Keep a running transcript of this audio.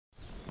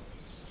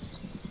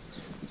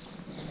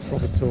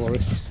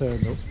tourist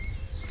turned up,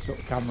 took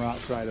the camera out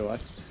straight away.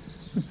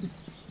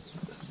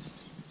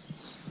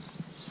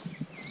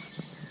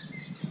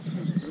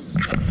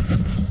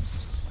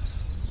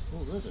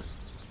 Oh, really?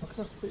 I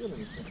can't feel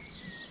anything.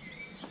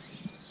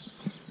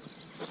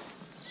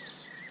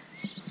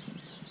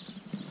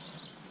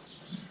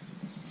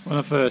 When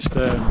I first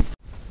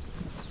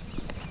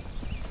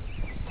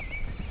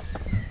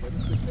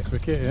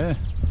cricket, yeah.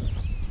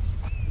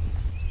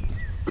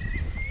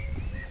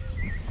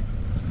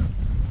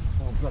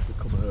 Oh, I'm glad to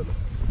come early.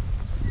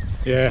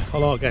 Yeah, I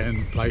like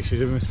getting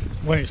places.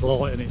 When it's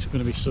light and it's going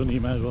to be sunny,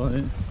 you may as well,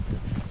 isn't it?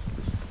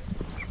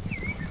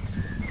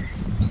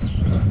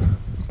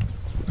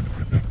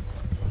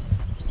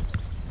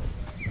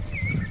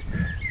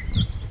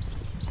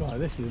 God,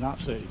 this is an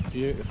absolutely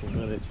beautiful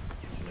village.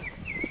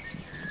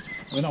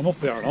 I mean, I'm up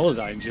here on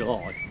holiday in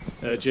July,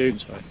 June,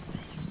 sorry.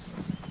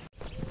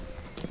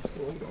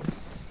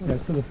 Yeah,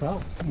 to the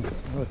fell.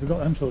 Well, if we've got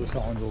them sort of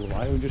signs all the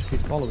way, we'll just keep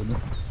following them.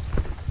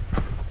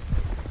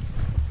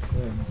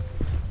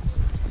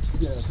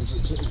 Yeah, because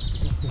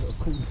it's a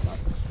cul-de-sac.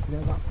 You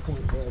know that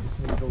point there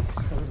between those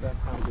going down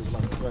Howgill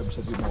and Graham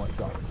said you might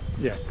go?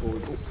 Yeah. Or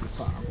up to the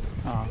farm.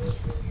 Ah.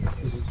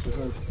 There's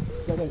a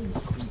dead end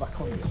coming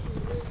back on you.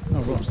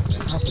 Oh, right.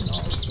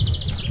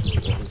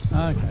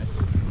 Okay.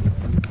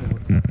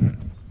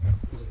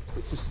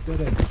 It's just a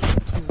dead end.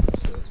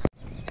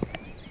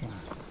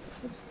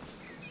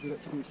 It's a good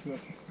excuse for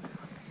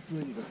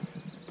really good.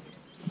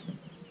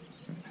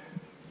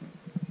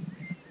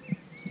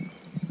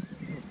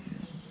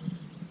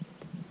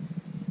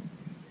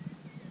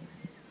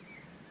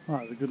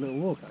 Right, it's a good little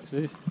walk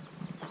actually.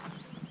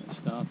 It's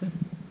starting.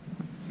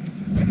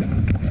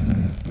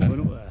 Going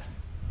up there.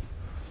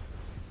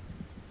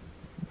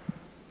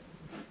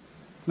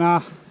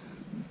 Now,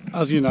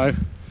 as you know,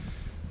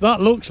 that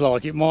looks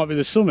like it might be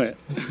the summit.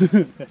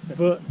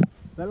 But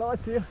They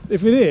lied to you?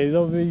 if it is,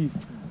 I'll be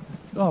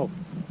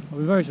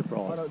very I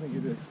surprised. don't think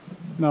it is.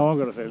 No, I've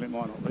got a feeling it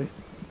might not be.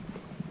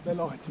 They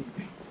lied to you.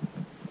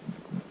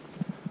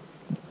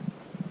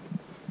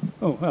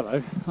 Oh,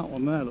 hello. That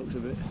one there looks a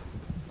bit...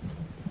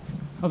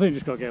 I think we've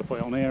just got to get a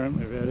point on here, haven't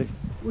we, really?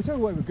 Whichever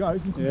way we go, we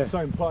can come to the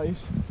same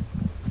place.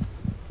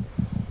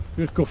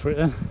 Just go for it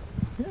then.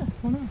 Yeah,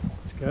 why not?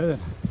 Let's go then.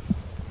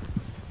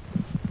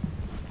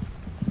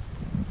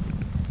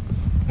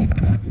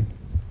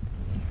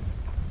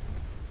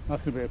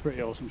 That's going to be a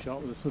pretty awesome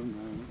shot with the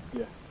sun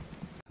there. Yeah.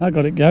 I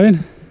got it going.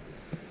 Yeah,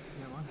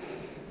 man.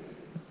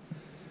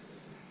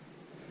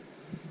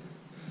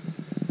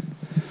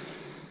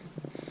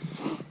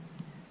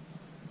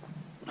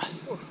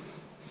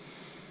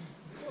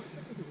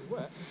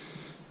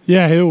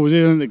 Yeah, it always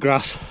is, isn't it, the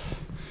grass?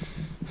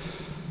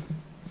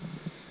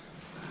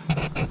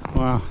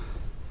 Wow.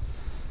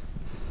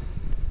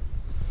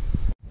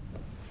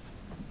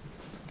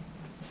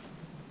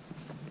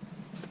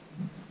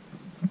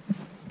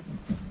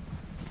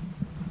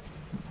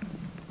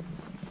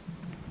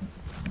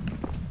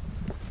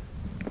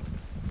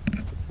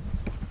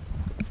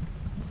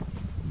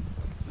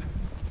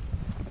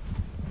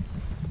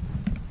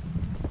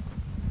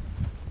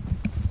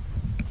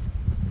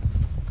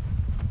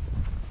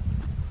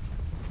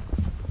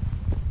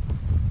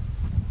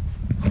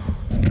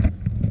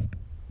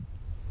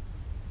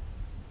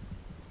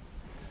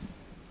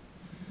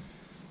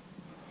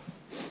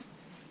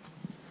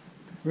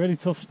 Really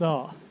tough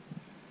start.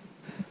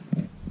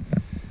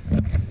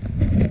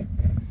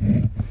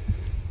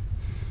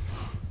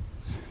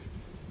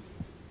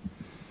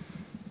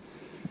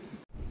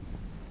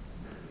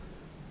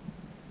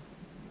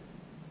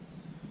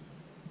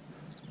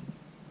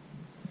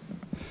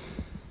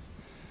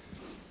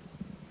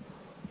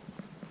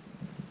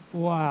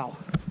 Wow.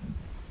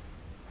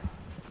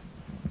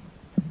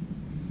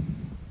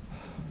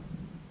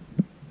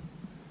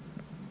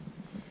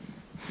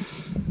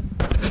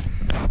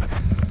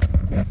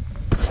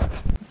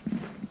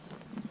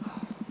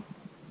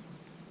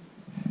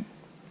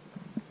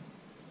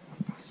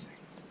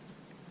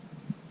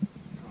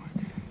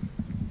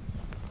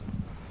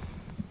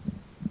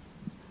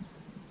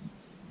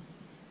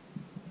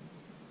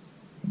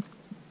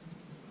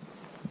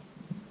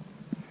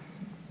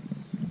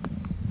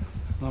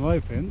 I'm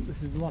hoping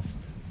this is the last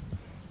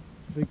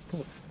big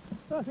push.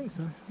 I think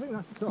so. I think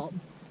that's the top.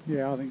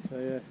 Yeah, I think so,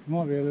 yeah.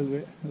 Might be a little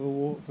bit of a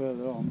walk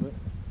further on, but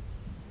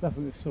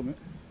definitely the summit.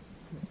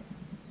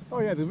 Oh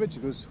yeah, the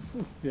ridge goes.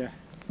 Yeah.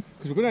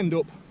 Because we're going to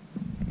end up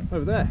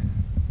over there.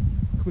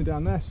 Coming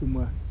down there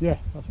somewhere. Yeah,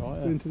 that's right.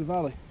 Yeah. Into the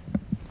valley.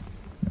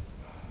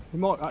 It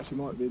might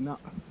be in that,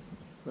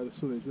 where the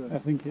sun is there. I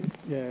think it's,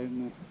 yeah,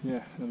 in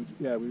Yeah,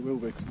 yeah, we will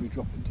be because we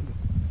drop into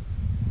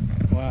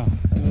the... wow,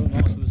 it looks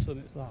nice with the sun,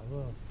 it's that as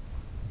well.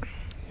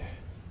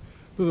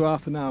 Another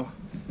half an hour.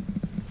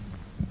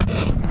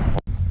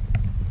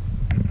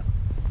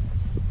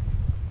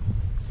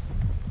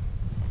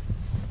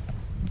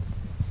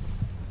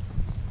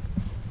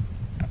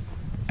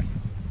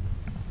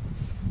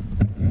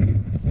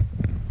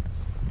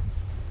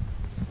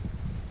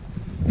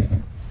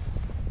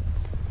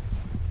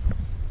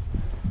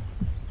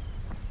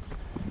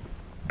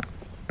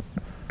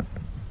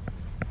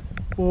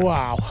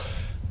 Wow.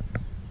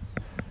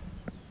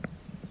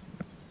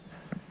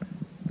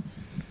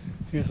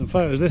 Get some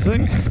photos of this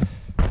thing.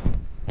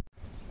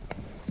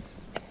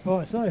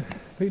 Right, so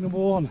peak number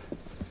 1.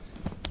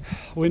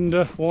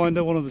 Winder,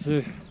 winder, one of the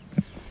two.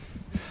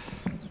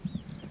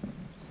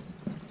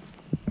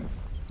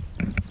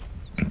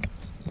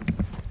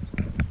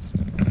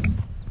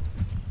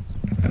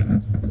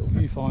 Little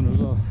viewfinder as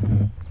well.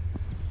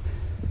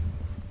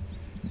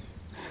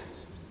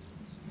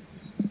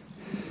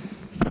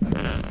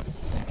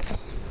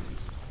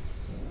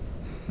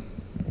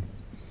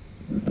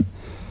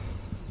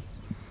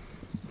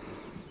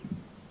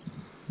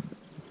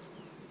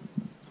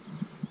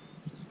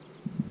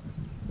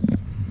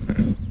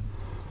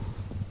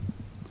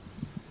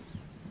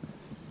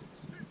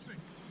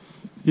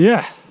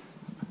 Yeah,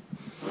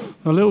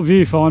 a little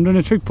viewfinder and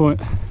a trig point.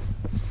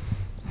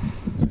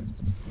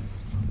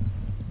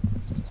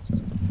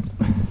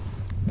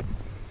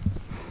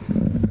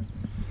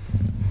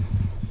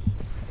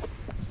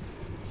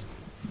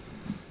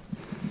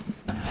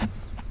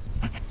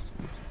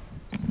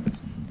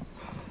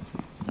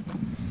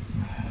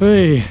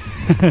 Hey,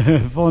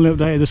 finally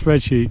updated the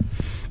spreadsheet.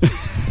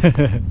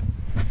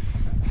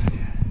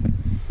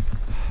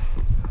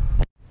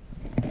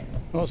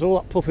 Right, so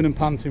all that puffing and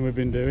panting we've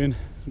been doing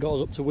got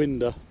us up to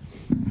Winder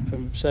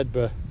from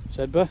Sedbergh.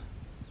 Sedbergh?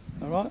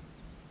 Alright?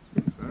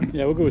 So.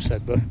 Yeah, we'll go with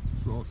Sedbergh.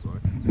 Oh, sorry.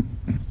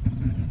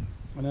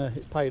 And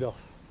it's paid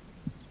off.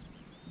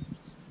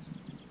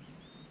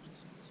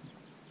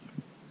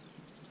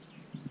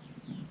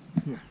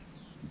 Yeah.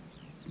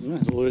 Yeah,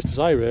 that's all there is to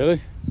say, really.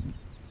 Do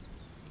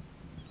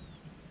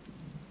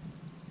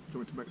you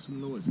want me to make some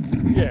noise?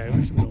 Yeah,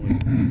 make some noise.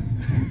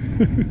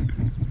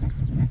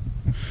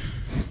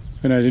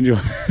 Who knows, enjoy.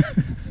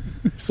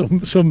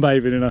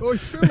 Sunbathing in a... Oh,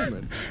 he's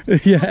filming?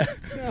 Yeah.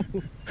 No.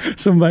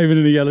 Sunbathing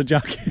in a yellow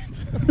jacket.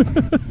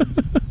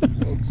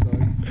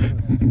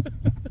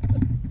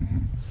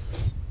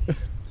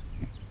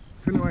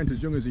 Phil ain't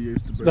as young as he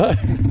used to be. No.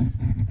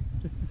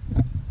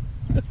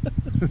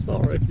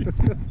 Sorry.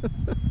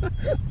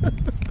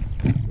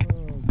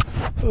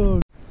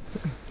 Oh.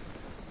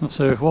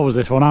 So, what was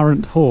this one?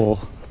 Arrant Haw?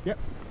 Yep.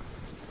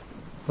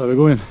 Where we're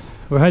going?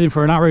 We're heading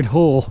for an arid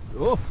haw.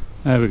 Oh.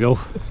 There we go.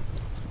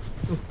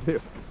 Oh, dear.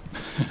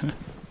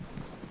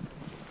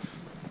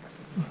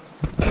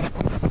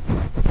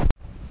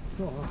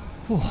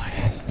 Oh,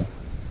 yes.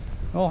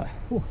 Right.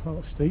 Oh, that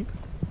was steep.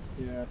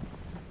 Yeah.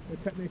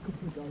 It took me a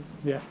couple of days.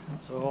 Yeah,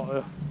 that's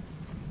alright.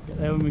 Get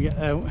there when we get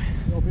out.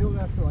 I'll be all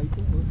there for 8,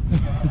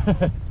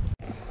 won't we?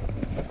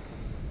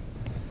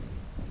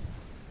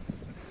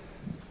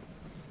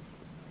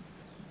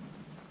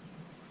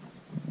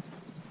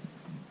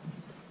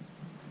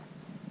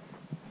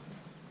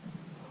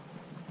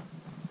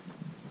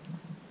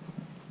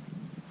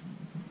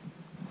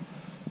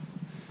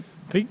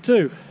 Peak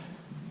 2,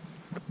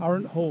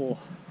 Arrant Haw.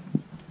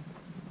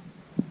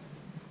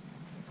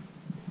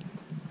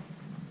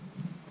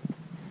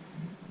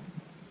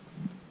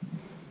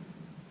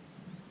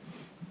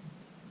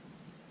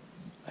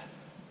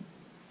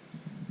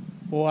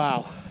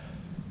 Wow.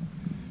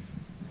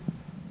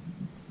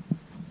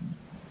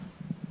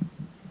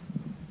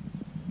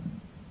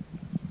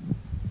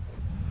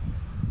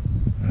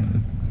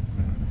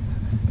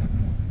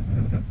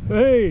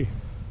 Hey!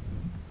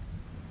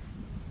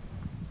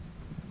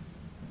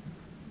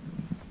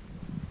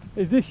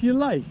 Is this your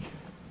lake?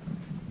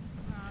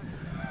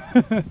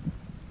 It's on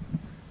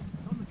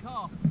the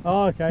car.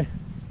 Oh, okay.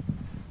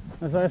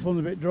 So this one's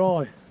a bit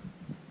dry.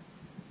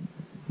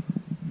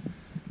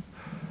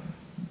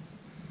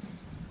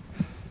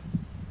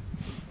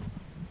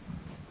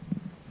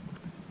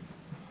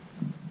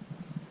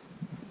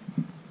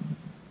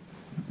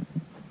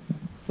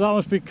 So that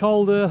must be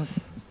Calder,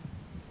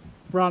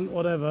 Brant,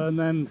 whatever, and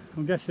then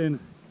I'm guessing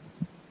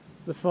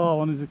the far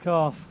one is the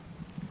calf.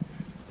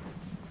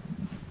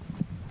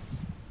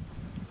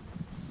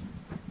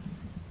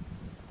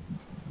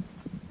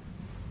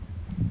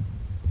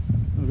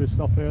 A good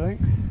stop here, I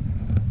think.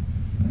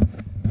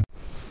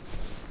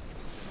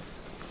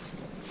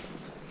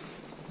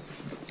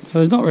 So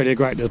there's not really a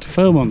great deal to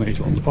film on these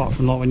ones, apart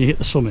from like when you hit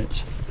the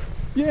summits.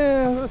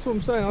 Yeah, that's what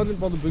I'm saying. I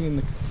didn't bother bringing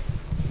the...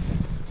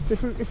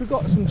 If we've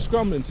got some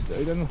scrambling to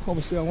do, then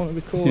obviously I want to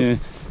record, Yeah.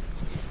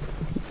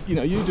 you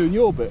know, you doing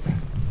your bit.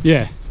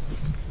 Yeah.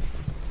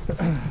 But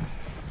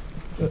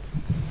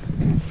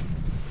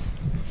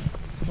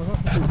I'll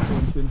have to do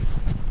something.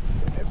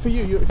 For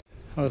you...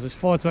 Oh, it's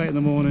 5 to 8 in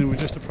the morning, we're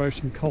just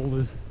approaching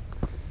Calder,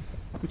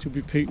 which will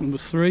be peak number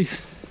 3.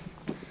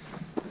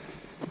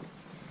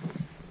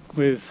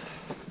 With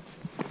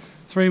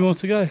 3 more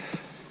to go.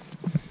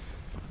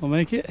 I'll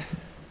make it.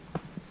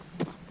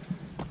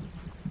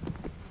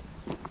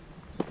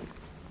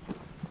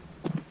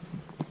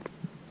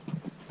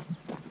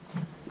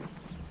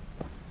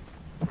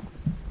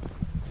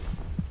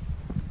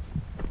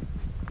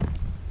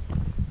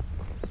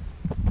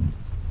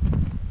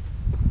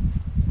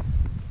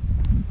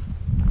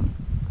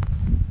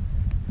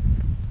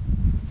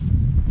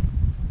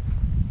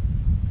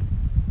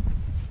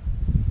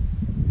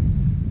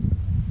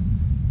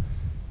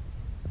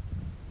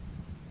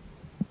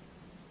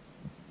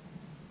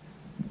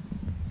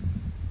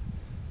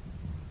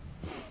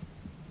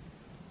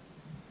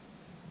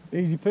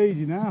 Easy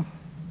peasy now.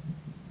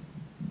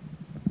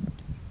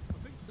 I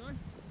think so.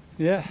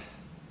 Yeah.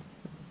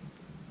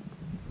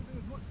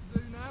 There's much to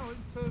do now in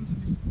terms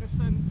of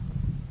descent.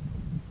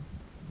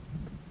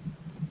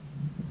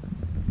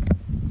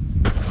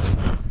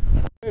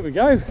 Here we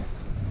go.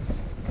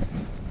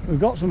 We've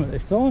got some at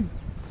this time.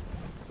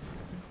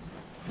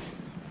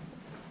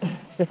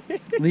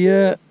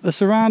 The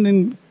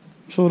surrounding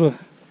sort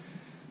of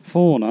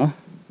fauna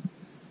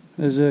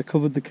has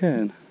covered the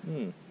cairn.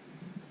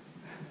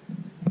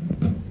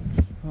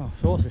 Oh,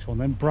 so what's this one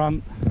then?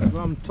 Bram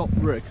Top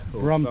rig.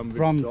 Bram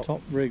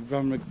top rig,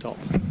 Bram rig top.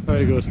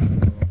 Very good.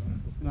 And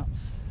that's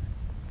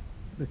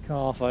the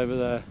calf over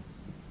there.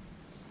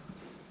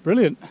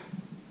 Brilliant.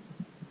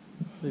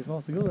 Too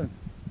far to go then.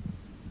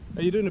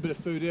 Are you doing a bit of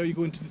food here? Are you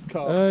going to the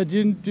car? Do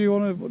you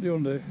want to? What do you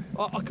want to do?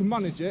 I can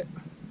manage it.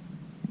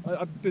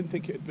 I didn't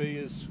think it'd be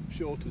as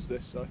short as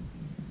this, so.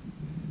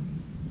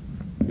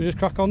 We just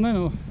crack on then,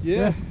 or?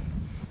 Yeah.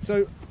 So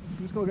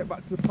we've just got to get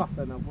back to the path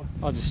then, have we?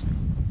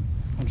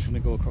 I'm just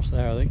going to go across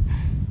there, I think.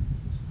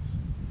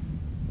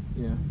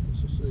 Yeah.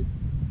 Let's just see.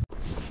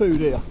 Food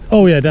here.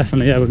 Oh yeah,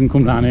 definitely. Yeah, we can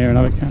come down here and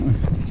have it, can't we?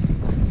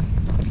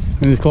 And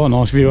there's quite a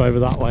nice view over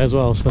that way as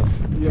well. So.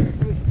 Yeah.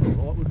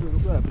 We'll do it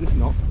up there, but if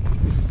not.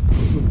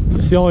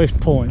 It's the highest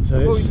point, so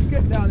Well, it's... you can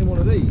get down in one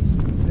of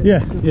these.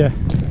 Yeah, yeah.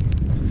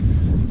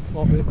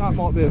 That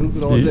might be a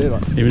good idea,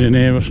 actually. Even in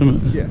here or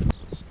something. Yeah.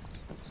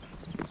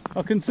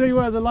 I can see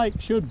where the lake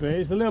should be.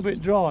 It's a little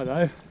bit dry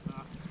though.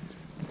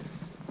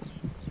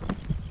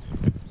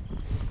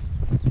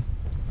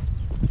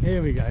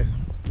 Here we go.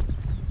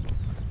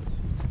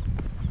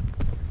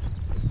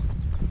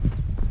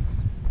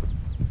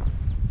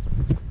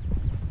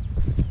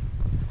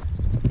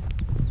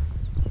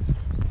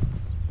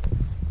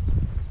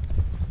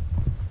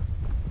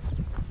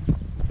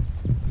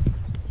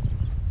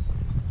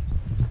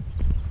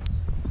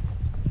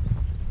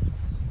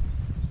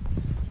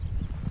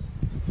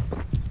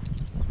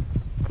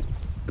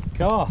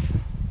 Calf.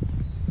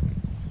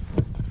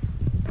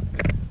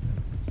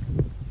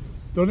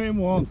 Done it in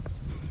one.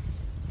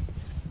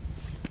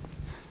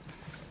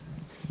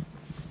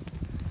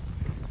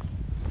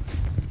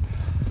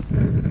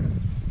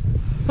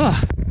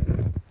 Ah.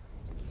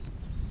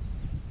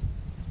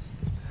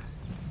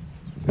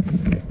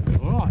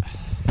 All right.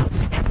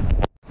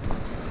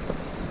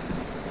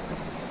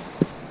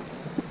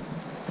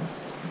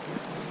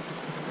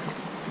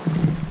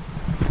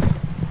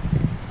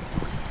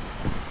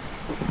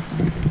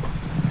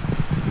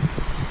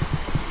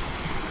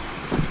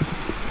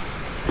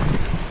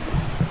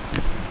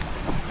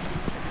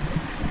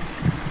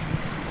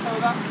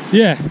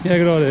 Yeah,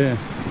 good idea. Yeah.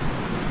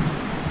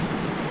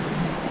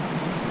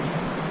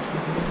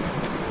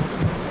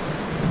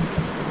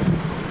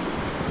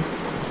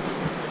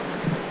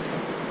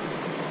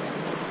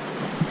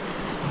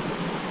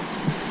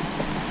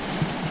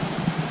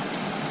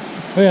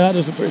 Oh yeah, that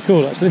does look pretty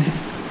cool actually.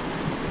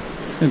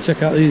 Let's go and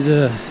check out these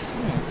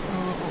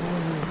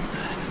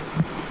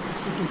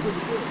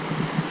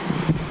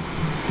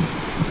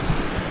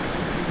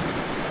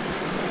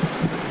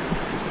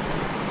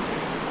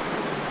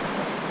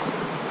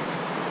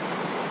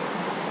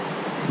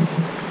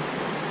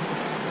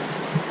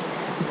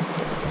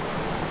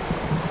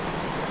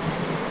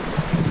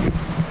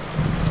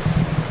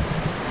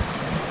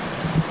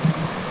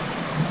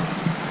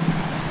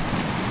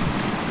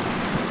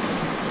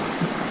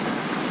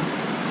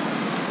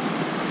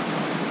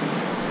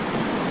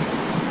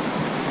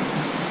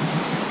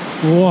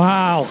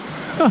wow.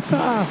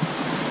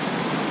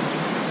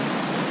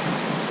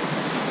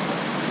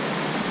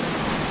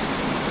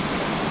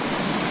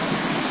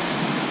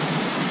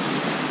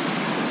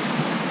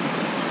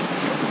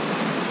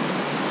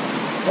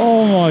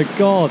 Oh my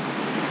god,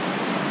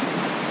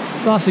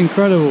 that's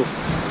incredible.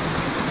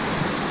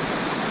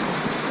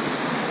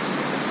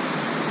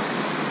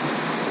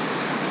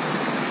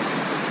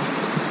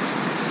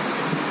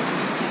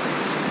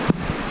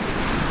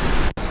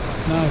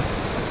 No.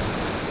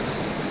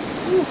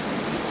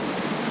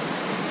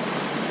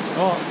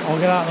 Oh, I'll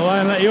get out of the way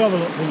and let you have a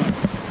look for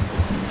me.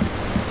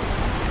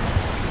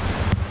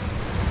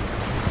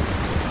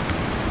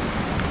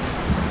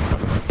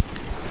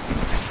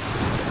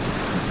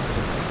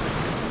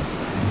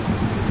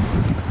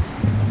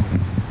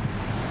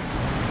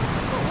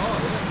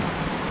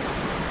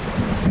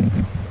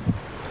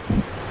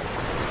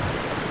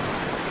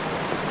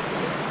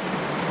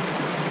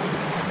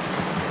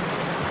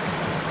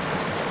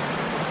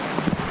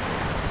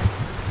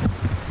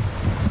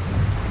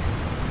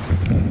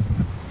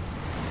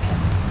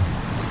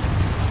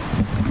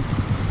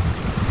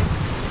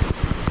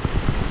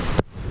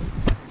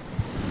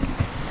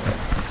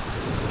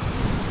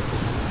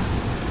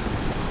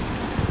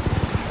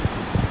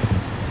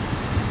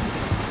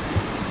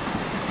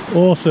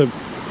 Awesome.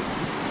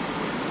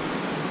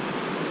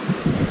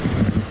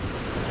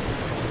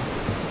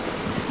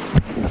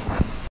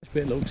 This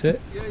bit looks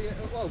it. Yeah,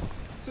 well,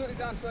 certainly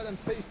down to where them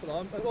people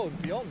are, well,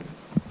 beyond.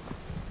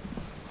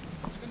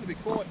 It's going to be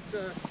quite...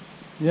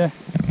 Yeah.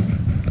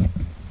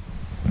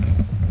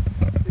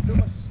 It's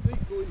almost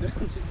steep going going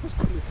down as it was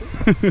coming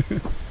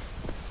up.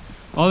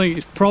 I think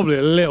it's probably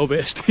a little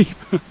bit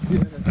steeper.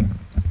 Yeah.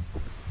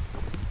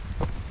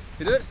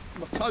 It hurts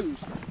my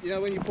toes, you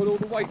know, when you put all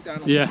the weight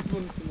down on Yeah. the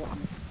front and whatnot.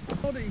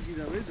 It's not easy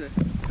though, is it?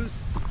 Because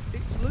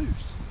it's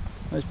loose.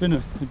 It's been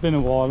a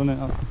while, hasn't it?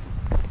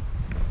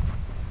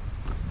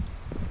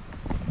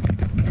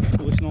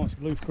 All this nice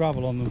loose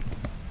gravel on them.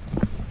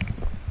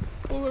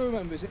 All I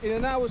remember is in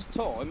an hour's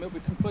time it'll be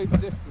completely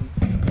different.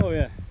 Oh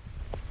yeah.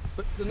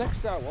 But for the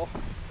next hour,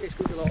 it's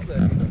going to be like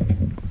this.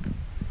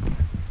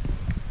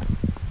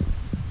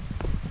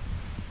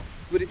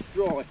 But it's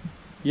dry.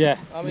 Yeah.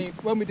 I mean,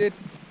 when we did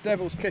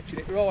Devil's Kitchen,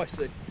 it was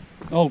icy.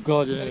 Oh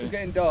god, yeah. And it was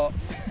getting dark.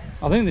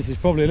 I think this is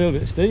probably a little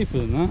bit steeper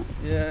than that.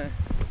 Yeah.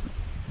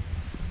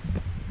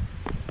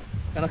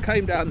 And I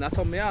came down that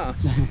on my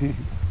arse.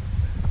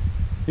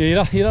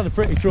 Yeah, you'd had a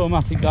pretty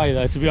traumatic day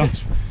though, to be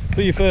honest,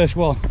 for your first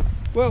one.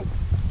 Well,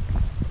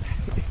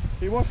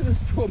 it wasn't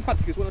as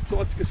traumatic as when I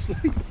tried to go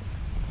sleep.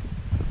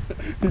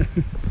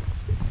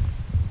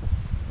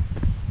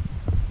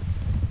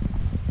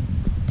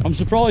 I'm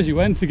surprised you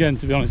went again,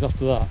 to be honest,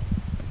 after that.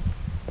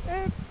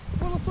 Well,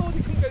 I thought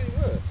it couldn't get any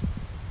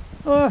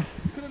worse.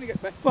 It could only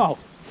get better. Well.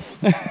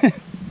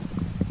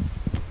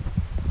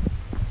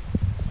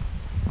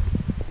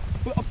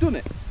 But I've done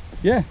it.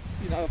 Yeah.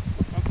 You know,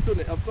 I've done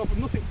it. I've got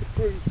nothing to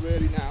prove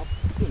really now.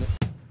 I've done it.